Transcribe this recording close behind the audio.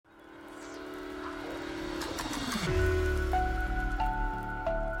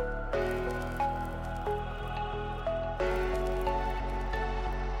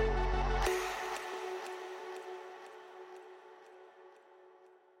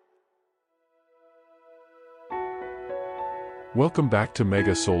Welcome back to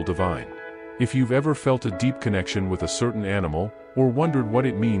Mega Soul Divine. If you've ever felt a deep connection with a certain animal, or wondered what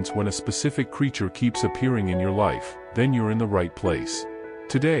it means when a specific creature keeps appearing in your life, then you're in the right place.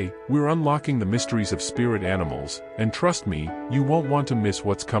 Today, we're unlocking the mysteries of spirit animals, and trust me, you won't want to miss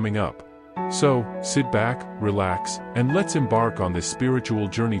what's coming up. So, sit back, relax, and let's embark on this spiritual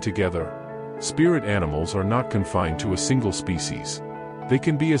journey together. Spirit animals are not confined to a single species. They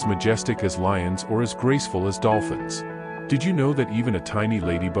can be as majestic as lions or as graceful as dolphins. Did you know that even a tiny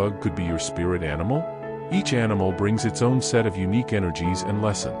ladybug could be your spirit animal? Each animal brings its own set of unique energies and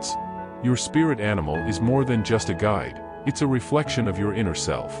lessons. Your spirit animal is more than just a guide, it's a reflection of your inner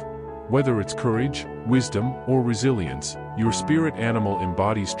self. Whether it's courage, wisdom, or resilience, your spirit animal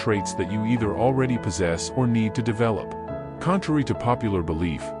embodies traits that you either already possess or need to develop. Contrary to popular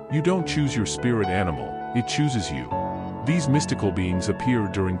belief, you don't choose your spirit animal, it chooses you. These mystical beings appear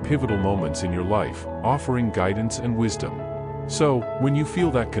during pivotal moments in your life, offering guidance and wisdom. So, when you feel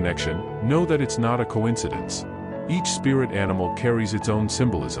that connection, know that it's not a coincidence. Each spirit animal carries its own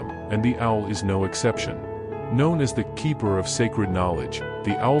symbolism, and the owl is no exception. Known as the keeper of sacred knowledge,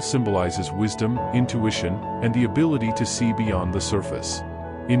 the owl symbolizes wisdom, intuition, and the ability to see beyond the surface.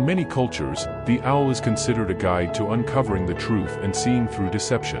 In many cultures, the owl is considered a guide to uncovering the truth and seeing through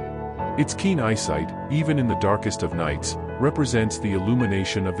deception. Its keen eyesight, even in the darkest of nights, represents the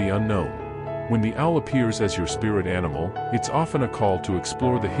illumination of the unknown. When the owl appears as your spirit animal, it's often a call to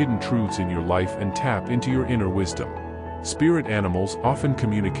explore the hidden truths in your life and tap into your inner wisdom. Spirit animals often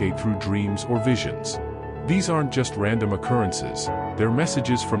communicate through dreams or visions. These aren't just random occurrences, they're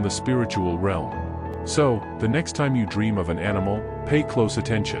messages from the spiritual realm. So, the next time you dream of an animal, pay close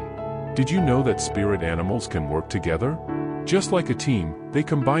attention. Did you know that spirit animals can work together? Just like a team, they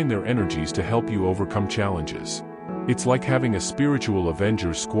combine their energies to help you overcome challenges. It's like having a spiritual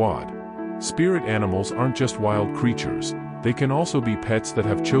Avengers squad. Spirit animals aren't just wild creatures, they can also be pets that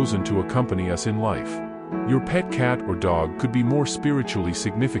have chosen to accompany us in life. Your pet cat or dog could be more spiritually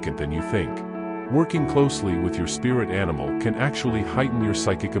significant than you think. Working closely with your spirit animal can actually heighten your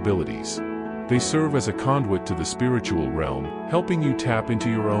psychic abilities. They serve as a conduit to the spiritual realm, helping you tap into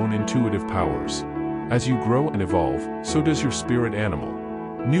your own intuitive powers. As you grow and evolve, so does your spirit animal.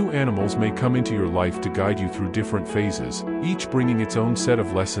 New animals may come into your life to guide you through different phases, each bringing its own set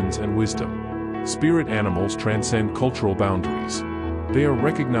of lessons and wisdom. Spirit animals transcend cultural boundaries. They are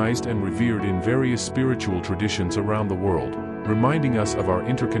recognized and revered in various spiritual traditions around the world, reminding us of our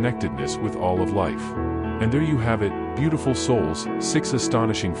interconnectedness with all of life. And there you have it, beautiful souls, 6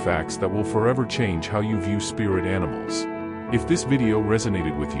 astonishing facts that will forever change how you view spirit animals. If this video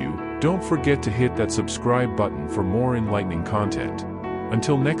resonated with you, don't forget to hit that subscribe button for more enlightening content.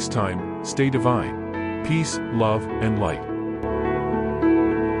 Until next time, stay divine. Peace, love, and light.